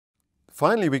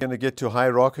Finally, we're going to get to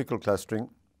hierarchical clustering,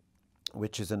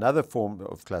 which is another form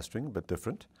of clustering, but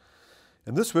different.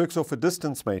 And this works off a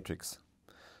distance matrix.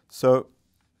 So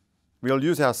we'll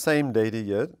use our same data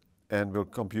here, and we'll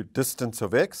compute distance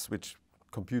of X, which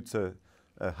computes a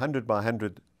 100 by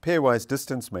 100 pairwise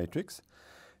distance matrix.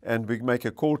 And we make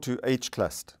a call to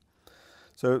hclust.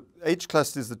 So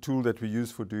hclust is the tool that we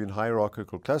use for doing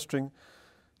hierarchical clustering.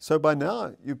 So by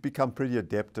now, you've become pretty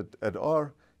adept at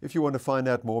R. If you want to find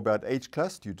out more about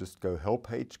hclust, you just go help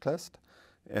hclust,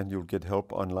 and you'll get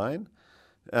help online.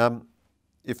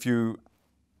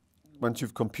 Once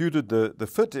you've computed the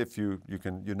fit,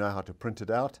 you know how to print it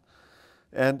out.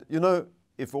 And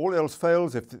if all else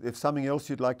fails, if something else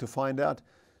you'd like to find out,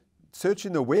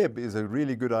 searching the web is a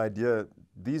really good idea.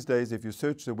 These days, if you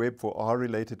search the web for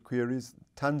R-related queries,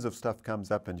 tons of stuff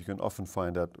comes up, and you can often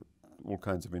find out all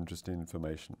kinds of interesting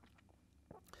information.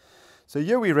 So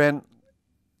here we ran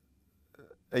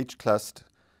hclust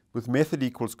with method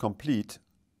equals complete,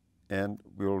 and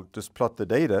we'll just plot the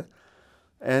data.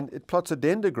 And it plots a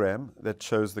dendrogram that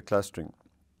shows the clustering.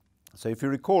 So if you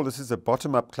recall, this is a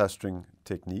bottom-up clustering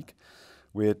technique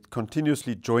where it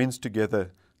continuously joins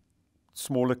together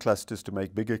smaller clusters to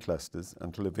make bigger clusters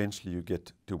until eventually you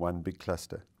get to one big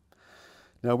cluster.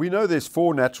 Now we know there's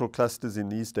 4 natural clusters in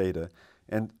these data,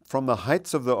 and from the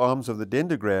heights of the arms of the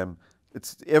dendrogram,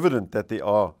 it's evident that there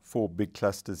are 4 big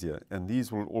clusters here, and these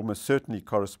will almost certainly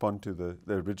correspond to the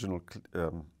original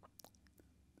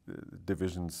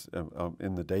divisions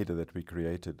in the data that we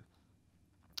created.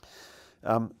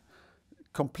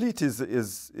 Complete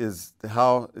is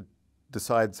how it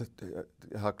decides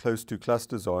how close 2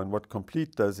 clusters are, and what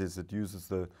complete does is it uses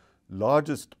the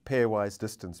largest pairwise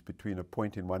distance between a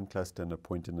point in one cluster and a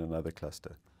point in another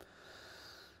cluster.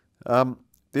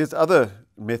 There's other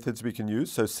methods we can use.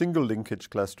 So single linkage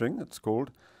clustering, it's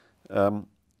called.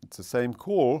 It's the same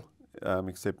call,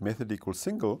 except method equals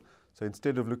single. So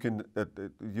instead of looking at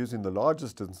using the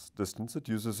largest distance, it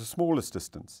uses the smallest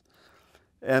distance.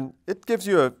 And it gives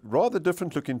you a rather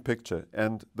different looking picture.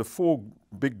 And the 4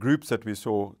 big groups that we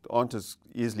saw aren't as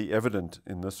easily evident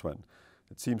in this one.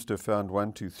 It seems to have found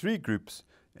 1, 2, 3 groups,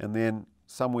 and then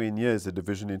somewhere in here is a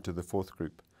division into the 4th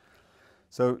group.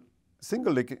 So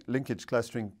single linkage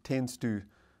clustering tends to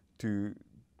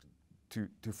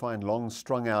find long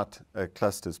strung out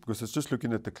clusters, because it's just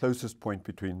looking at the closest point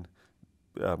between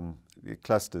the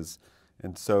clusters.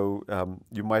 And so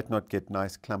you might not get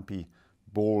nice clumpy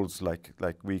balls like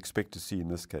we expect to see in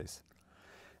this case.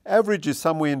 Average is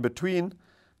somewhere in between,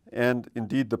 and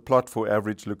indeed the plot for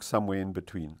average looks somewhere in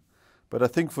between. But I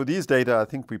think for these data, I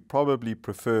think we probably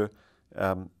prefer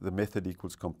the method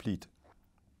equals complete.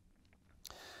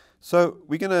 So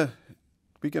we're gonna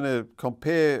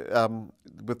compare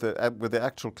with the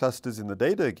actual clusters in the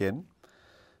data again.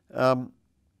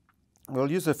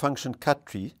 We'll use a function cut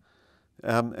tree,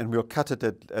 and we'll cut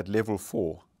it at level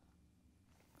 4.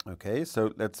 Okay, so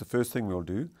that's the first thing we'll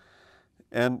do.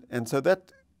 And so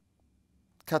that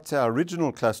cuts our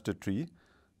original cluster tree.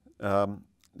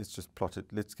 Let's just plot it.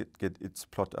 Let's get its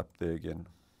plot up there again.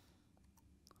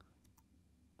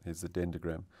 Here's the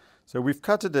dendrogram. So we've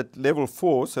cut it at level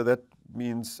 4, so that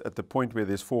means at the point where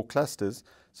there's 4 clusters.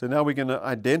 So now we're going to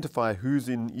identify who's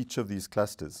in each of these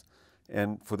clusters.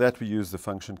 And for that we use the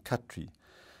function cut tree.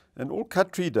 And all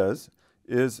cut tree does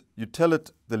is you tell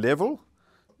it the level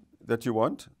that you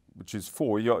want, which is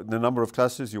 4. The number of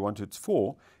clusters you want, it's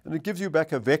 4. And it gives you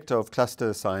back a vector of cluster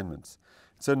assignments.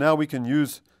 So now we can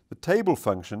use the table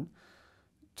function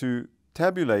to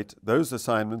tabulate those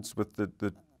assignments with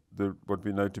what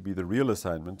we know to be the real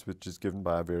assignments, which is given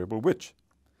by a variable which.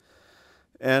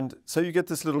 And so you get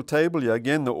this little table here.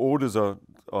 Again, the orders are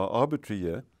arbitrary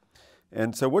here.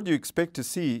 And so what you expect to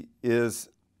see is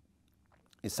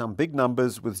some big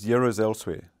numbers with zeros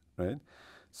elsewhere, right?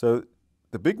 So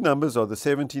the big numbers are the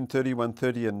 17, 31,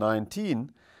 30, and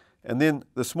 19. And then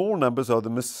the small numbers are the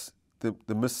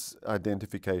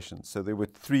misidentifications. So there were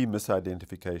 3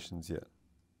 misidentifications here.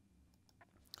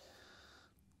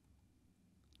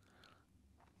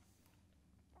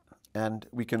 And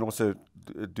we can also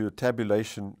do a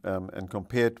tabulation and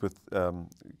compare it with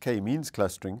k-means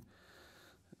clustering.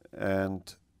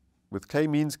 And with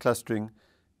k-means clustering,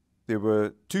 there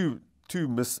were two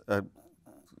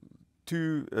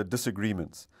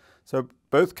disagreements. So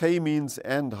both k-means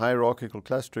and hierarchical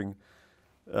clustering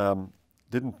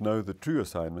didn't know the true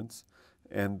assignments,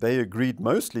 and they agreed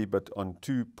mostly, but on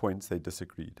 2 points they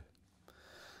disagreed.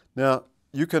 Now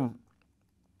you can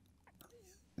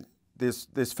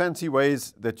there's fancy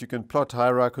ways that you can plot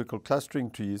hierarchical clustering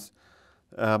trees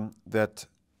that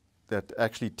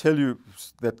actually tell you,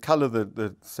 that color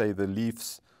say the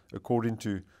leaves according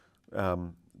to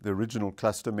the original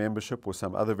cluster membership or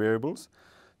some other variables.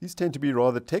 These tend to be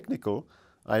rather technical.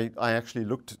 I actually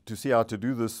looked to see how to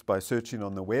do this by searching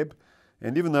on the web,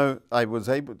 and even though I was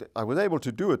able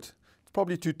to do it, it's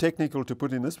probably too technical to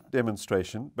put in this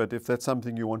demonstration, but if that's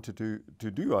something you want to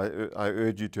do, I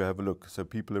urge you to have a look. So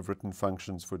people have written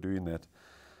functions for doing that.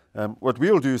 What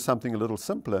we'll do is something a little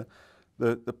simpler.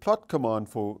 The plot command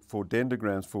for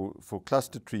dendrograms, for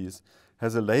cluster trees,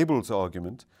 has a labels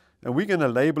argument, and we're going to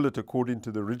label it according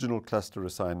to the original cluster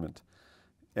assignment.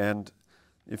 And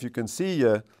if you can see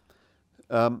here,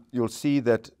 you'll see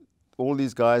that all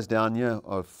these guys down here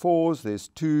are 4s, there's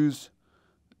 2s,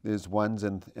 there's 1s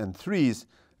and 3s.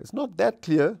 It's not that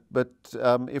clear, but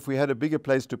if we had a bigger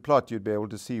place to plot, you'd be able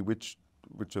to see which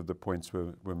of the points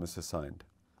were misassigned.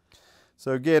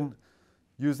 So again,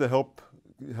 use the help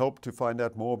to find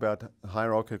out more about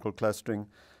hierarchical clustering.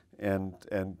 And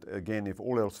again, if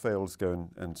all else fails, go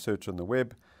and search on the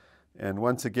web. And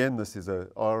once again, this is a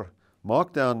R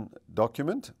Markdown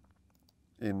document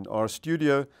in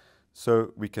RStudio,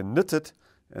 so we can knit it,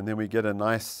 and then we get a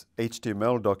nice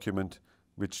HTML document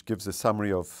which gives a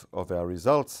summary of our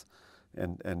results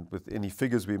and with any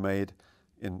figures we made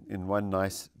in one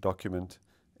nice document.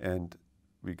 And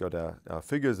we got our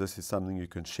figures. This is something you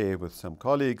can share with some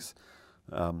colleagues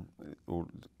or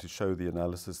to show the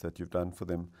analysis that you've done for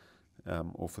them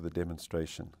or for the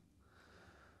demonstration.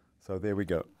 So there we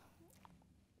go.